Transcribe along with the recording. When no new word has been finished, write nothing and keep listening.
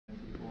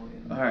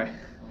All right.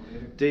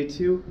 Day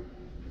two.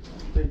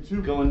 Day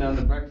two. Going down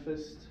to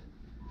breakfast.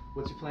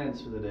 What's your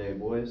plans for the day,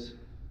 boys?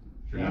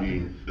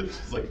 Eating. This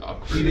is like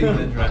awkward. Eating and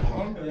then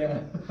drafting.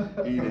 Yeah.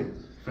 Eating.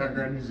 Fat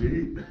guy needs to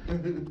eat.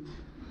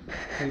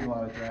 Getting a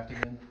lot of drafting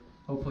in.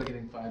 Hopefully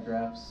getting 5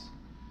 drafts.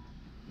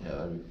 Yeah,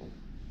 that'd be cool.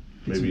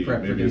 Get some Maybe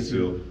prep for a day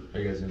seal. 2. Are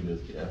you guys gonna do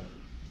this? Yeah,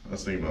 I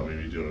was thinking about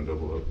maybe doing a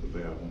double up if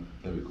they have one.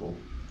 that'd be cool.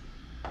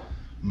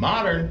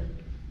 Modern.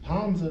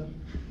 Hamza.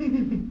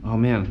 Oh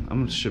man,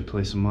 I should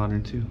play some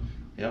modern too.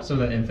 Yeah. So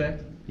that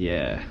infect?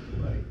 Yeah.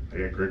 I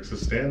got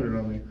Grixis standard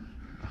on me.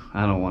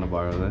 I don't want to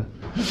borrow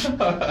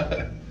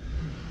that.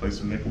 Play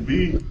some Nickel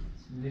B.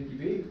 Nicky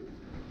B.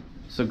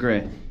 So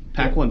Grae,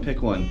 pack one,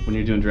 pick one. When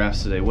you're doing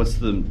drafts today, what's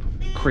the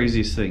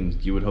craziest thing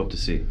you would hope to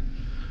see?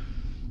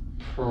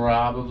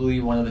 Probably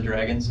one of the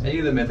dragons. Any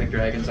of the mythic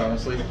dragons,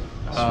 honestly.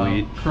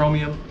 Sweet.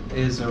 Chromium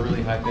is a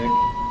really high pick.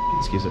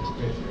 Excuse it.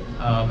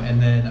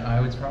 And then I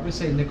would probably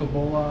say Nicol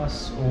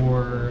Bolas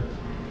or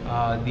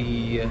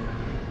the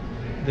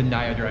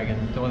Naya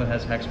dragon, the one that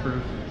has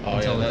hexproof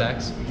until the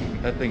decks.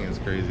 That thing is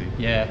crazy.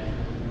 Yeah.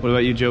 What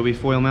about you, Joby?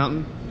 Foil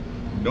Mountain?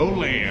 No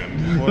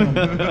land.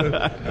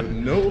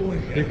 No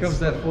land. Here comes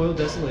that foil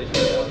desolation.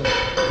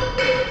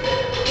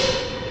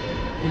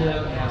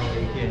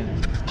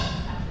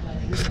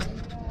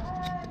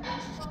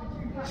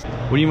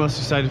 What are you most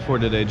excited for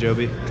today,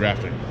 Joby?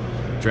 Drafting.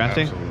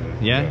 Drafting?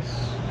 Absolutely. Yeah?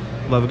 Yes.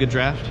 Love a good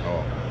draft?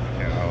 Oh,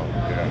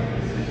 yeah.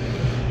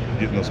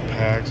 Getting those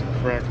packs and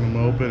cracking them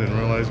open and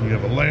realizing you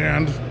have a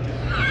land.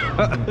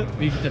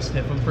 We get to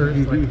sniff them first.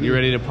 Like, You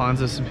ready to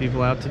Ponza some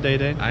people out today,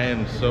 Dane? I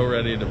am so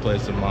ready to play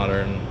some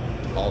modern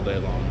all day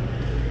long.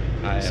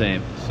 I am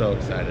Same. so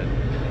excited.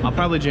 I'll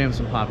probably jam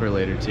some Popper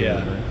later too.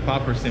 Yeah,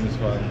 Popper seems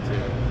fun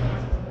too.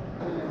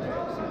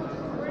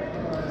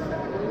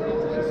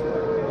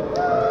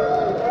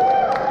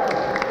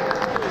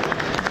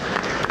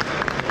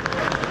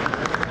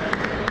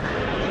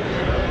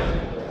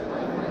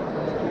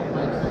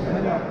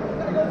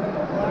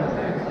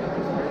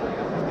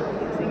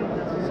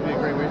 This would be a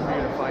great way for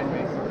you to find me.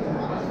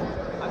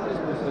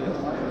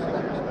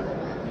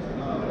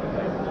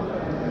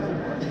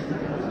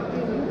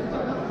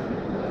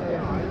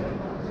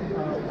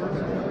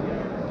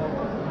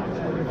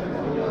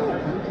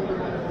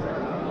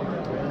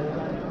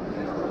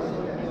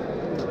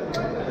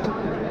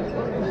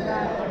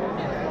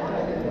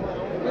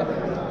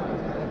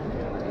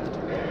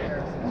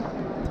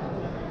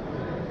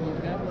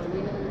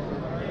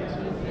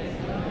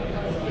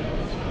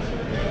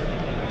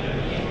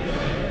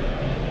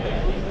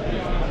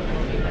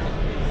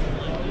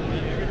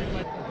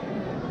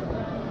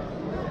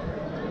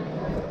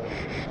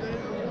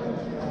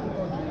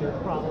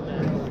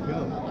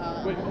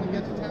 Wait, when we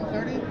get to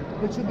 10:30,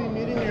 which will be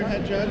meeting your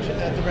head judge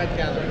at the Red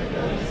Gathering.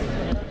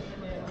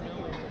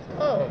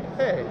 Oh,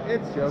 hey,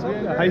 it's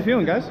Joby. How you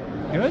feeling, guys?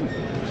 Good.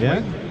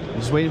 Yeah?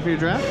 Just waiting for your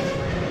draft?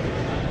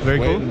 Very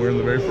cool. We're in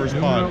the very first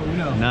pod.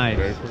 Very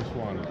Nice. first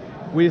one.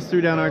 We just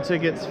threw down our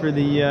tickets for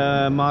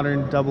the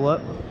modern double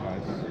up.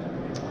 Nice.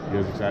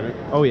 You guys excited?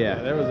 Oh yeah.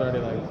 There was already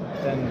like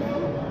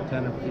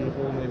 10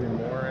 people, maybe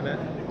more in it.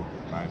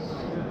 Nice.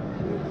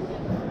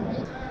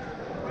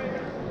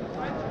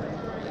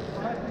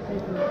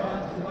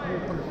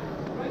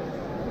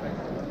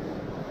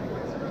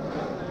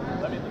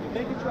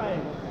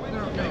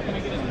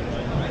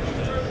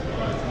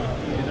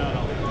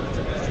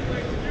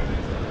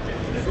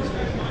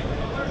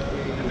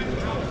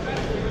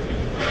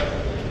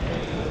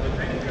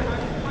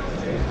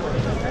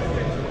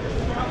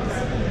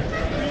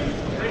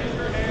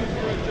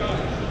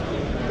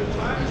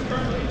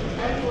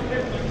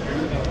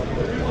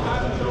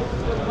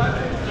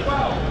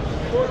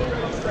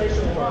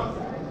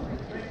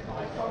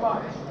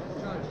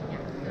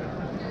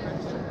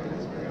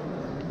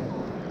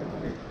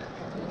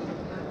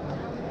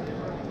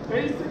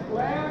 Basic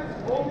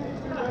lands only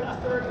to be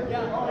registered in the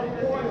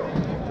foil.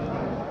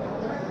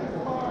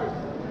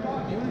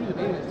 You want to do the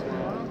beta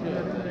tomorrow?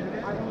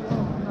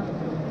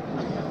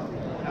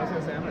 I was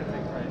going to say, I'm going to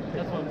take right.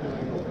 That's what I'm doing.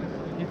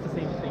 It's the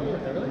same thing.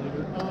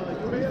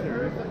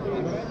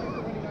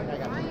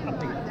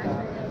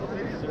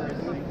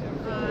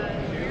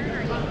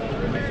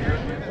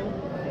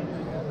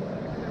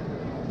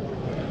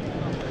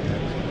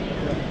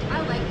 I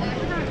like that.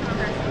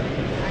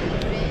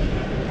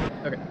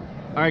 Okay.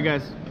 All right,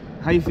 guys.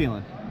 How you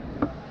feeling?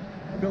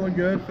 Feeling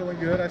good, feeling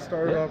good. I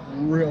started off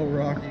real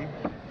rocky.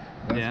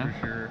 That's Yeah?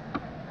 for sure.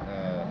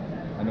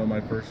 I know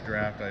my first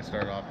draft, I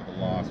started off with a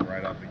loss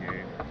right off the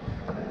gate.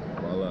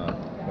 Well,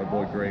 my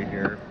boy Grae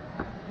here.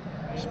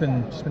 Just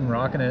been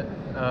rocking it.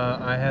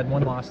 I had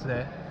one loss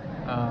today.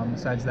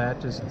 Besides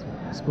that, just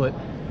split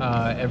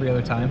every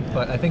other time.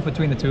 But I think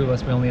between the two of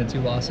us, we only had 2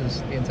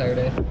 losses the entire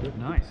day.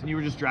 Nice. And you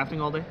were just drafting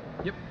all day?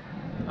 Yep.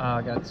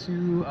 Got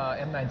 2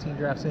 M19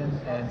 drafts in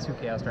and 2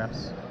 Chaos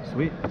drafts.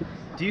 Sweet.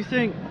 Do you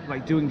think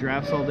like doing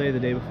drafts all day the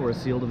day before a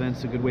sealed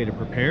event's a good way to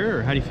prepare,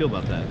 or how do you feel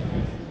about that?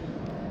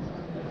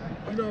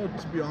 You know,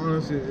 to be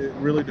honest, it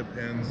really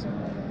depends.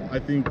 I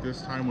think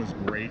this time was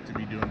great to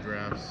be doing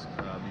drafts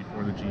before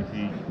before the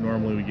GP.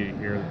 Normally we get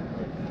here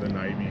the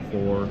night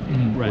before.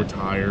 Right. We're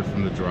tired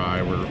from the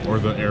drive or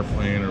the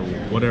airplane or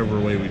whatever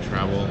way we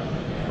travel.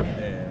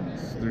 And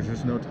there's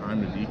just no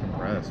time to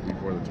decompress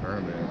before the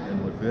tournament.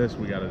 And with this,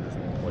 we got to just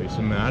play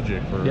some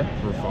magic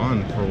for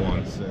fun for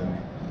once. And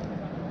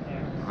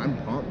I'm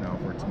pumped now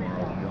for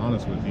tomorrow, to be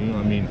honest with you.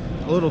 I mean,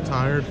 a little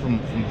tired from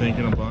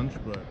thinking a bunch,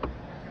 but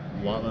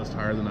a lot less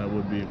tired than I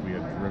would be if we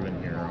had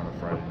driven here on a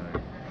Friday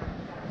night.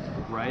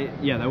 Right?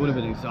 Yeah, that would have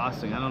been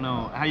exhausting. I don't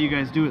know how you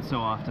guys do it so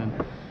often.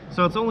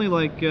 So it's only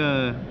like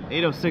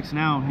 8:06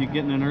 now. You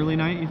getting an early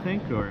night, you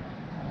think, or?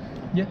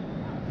 Yeah.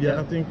 Yeah,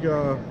 I think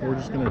we're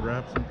just gonna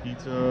grab some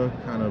pizza,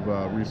 kind of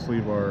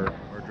re-sleeve our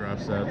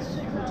draft sets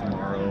for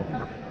tomorrow.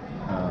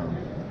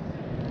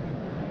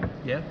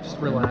 Yeah, just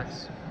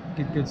relax,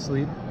 get good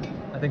sleep.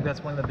 I think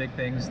that's one of the big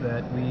things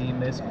that we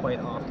miss quite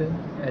often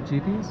at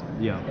GPs.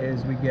 Yeah.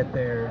 Is we get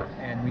there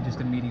and we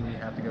just immediately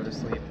have to go to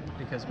sleep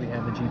because we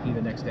have the GP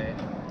the next day.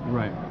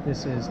 Right.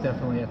 This is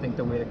definitely, I think,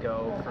 the way to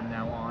go from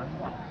now on,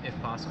 if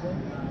possible.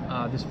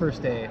 This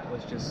first day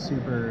was just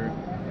super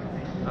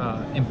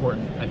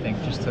important, I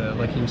think, just to,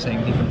 like you were saying,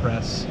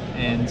 decompress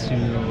and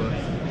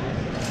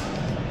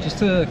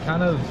to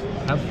kind of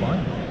have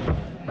fun,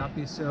 not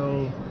be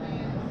so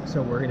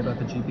worried about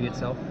the GP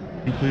itself.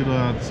 Include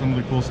some of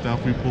the cool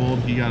stuff we pulled.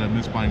 He got a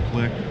misbind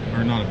click,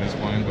 or not a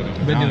misbind, but a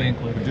Bedelia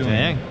click.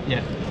 Dang.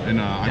 Yeah. And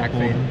I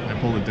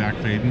pulled a Dak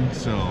Faden.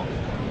 So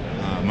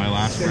my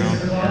last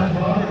round,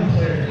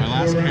 my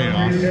last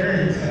chaos,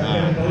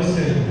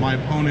 my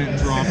opponent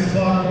dropped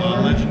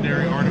a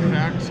legendary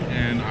artifact,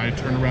 and I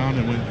turned around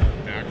and went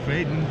Dak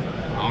Faden.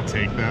 I'll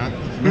take that.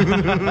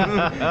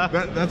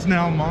 That's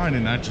now mine,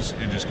 and it just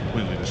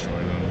completely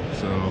destroyed him.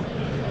 So,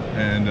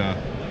 and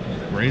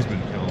Grae's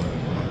been killing it.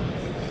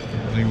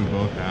 I think we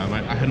both have.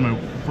 I had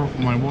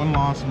my one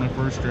loss in my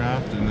first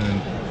draft, and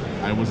then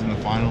I was in the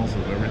finals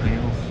of everything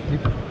else.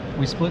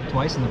 We split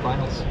twice in the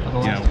finals of the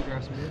last 2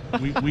 drafts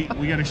we did.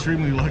 we got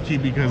extremely lucky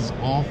because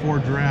all 4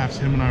 drafts,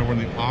 him and I were on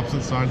the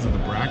opposite sides of the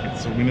bracket,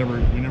 so we never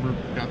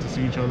got to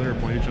see each other or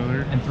play each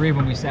other. And 3 of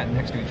them we sat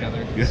next to each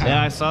other.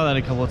 Yeah, I saw that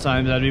a couple of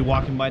times. I'd be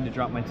walking by to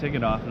drop my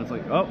ticket off, and it's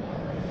like, oh,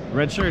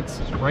 red shirts.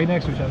 Right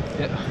next to each other.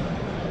 Yeah.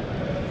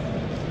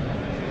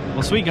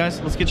 Well, sweet, guys.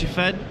 Let's get you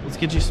fed. Let's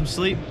get you some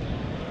sleep.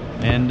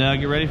 And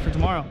get ready for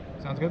tomorrow.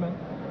 Sounds good, man.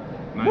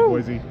 Night,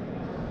 Boise.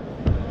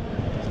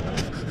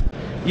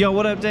 Yo,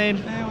 what up, Dane?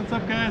 Hey, what's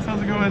up, guys?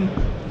 How's it going?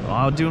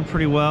 Oh, doing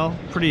pretty well.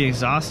 Pretty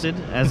exhausted,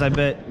 as I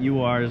bet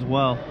you are as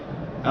well.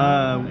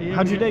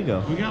 How'd your day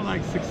go? We got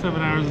like 6-7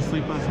 hours of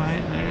sleep last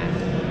night.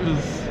 It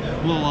was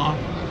a little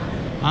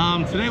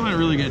off. Today went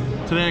really good.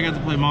 Today I got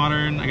to play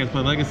Modern. I got to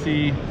play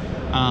Legacy.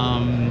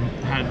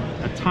 Had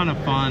a ton of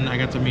fun. I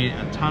got to meet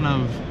a ton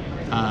of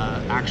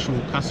actual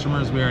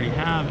customers we already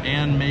have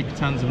and make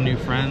tons of new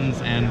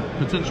friends and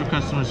potential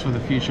customers for the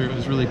future. It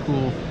was really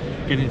cool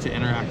getting to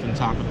interact and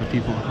talk with the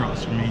people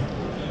across from me.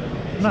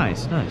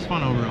 Nice, nice. It's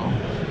fun overall.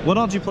 What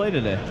all did you play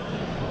today?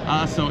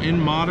 So in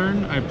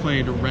Modern, I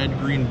played Red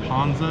Green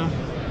Ponza.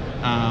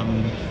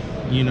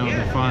 You know,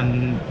 the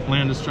fun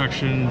land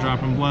destruction,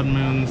 dropping blood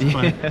moons,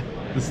 but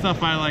the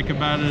stuff I like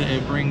about it,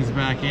 it brings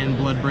back in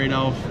Bloodbraid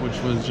Elf, which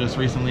was just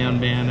recently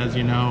unbanned, as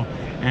you know.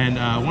 And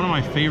one of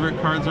my favorite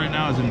cards right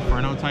now is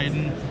Inferno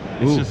Titan.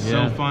 It's just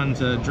so fun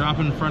to drop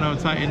Inferno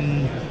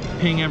Titan,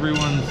 ping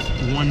everyone's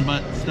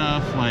one-butt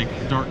stuff, like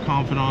Dark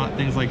Confidant,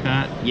 things like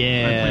that.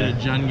 Yeah. I played a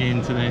Jun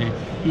game today.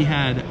 He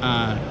had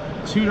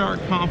 2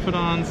 Dark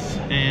Confidants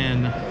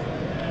and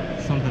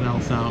something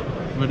else out,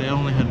 but it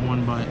only had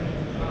 1 butt.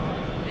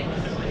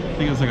 I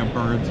think it was like a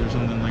Birds or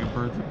something, like a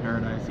Birds of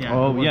Paradise. Yeah.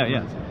 Oh,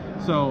 yeah.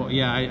 So,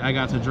 yeah, I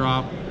got to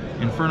drop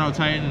Inferno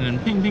Titan and then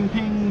ping, ping,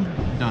 ping,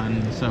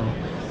 done. So,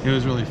 it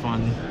was really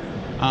fun.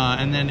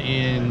 And then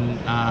in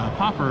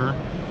Pauper,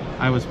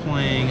 I was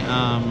playing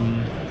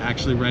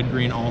actually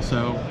Red-Green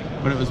also,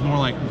 but it was more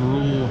like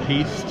Gruul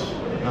Haste.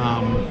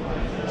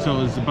 So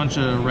it was a bunch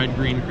of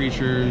red-green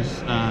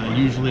creatures,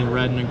 usually a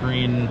red and a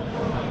green,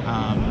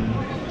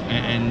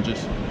 and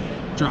just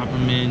drop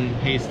them in,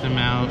 haste them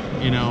out.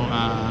 You know,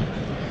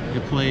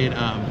 it played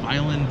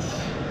Violent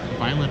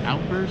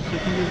Outburst, I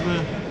think is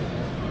the.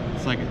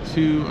 It's like a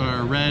 2,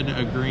 a red,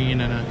 a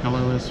green, and a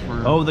colorless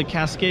for. Oh, the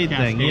Cascade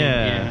thing,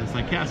 yeah. It's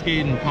like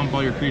Cascade and pump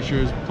all your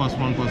creatures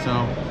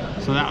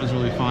 +1/+0. So that was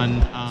really fun.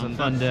 It's a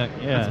fun deck,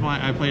 yeah.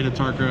 I played a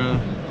Tarkra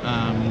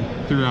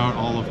throughout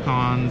all of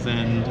cons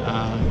and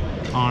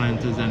on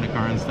into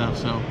Zendikar and stuff.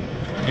 So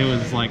it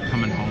was like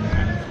coming home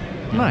kind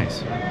of.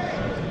 Nice.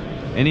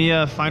 Any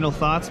final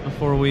thoughts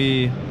before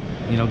we,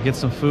 get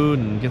some food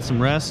and get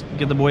some rest,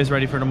 get the boys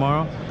ready for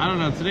tomorrow? I don't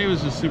know. Today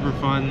was just super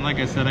fun. Like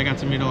I said, I got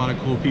to meet a lot of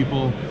cool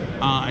people.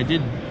 I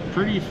did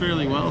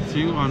fairly well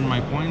too on my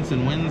points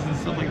and wins and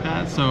stuff like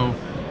that. So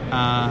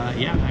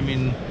yeah, I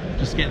mean,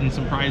 just getting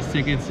some prize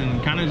tickets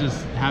and kind of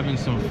just having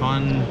some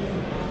fun,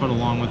 but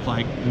along with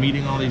like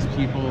meeting all these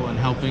people and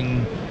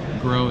helping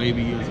grow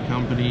ABU as a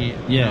company.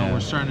 Yeah.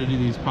 We're starting to do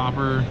these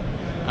Pauper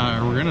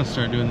we're gonna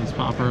start doing these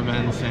popper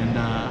events, and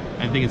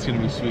I think it's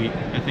gonna be sweet.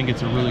 I think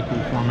it's a really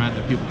cool format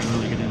that people can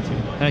really get into.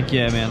 Heck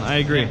yeah, man. I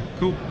agree. Yeah,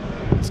 cool.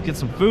 Let's get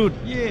some food.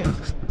 Yeah.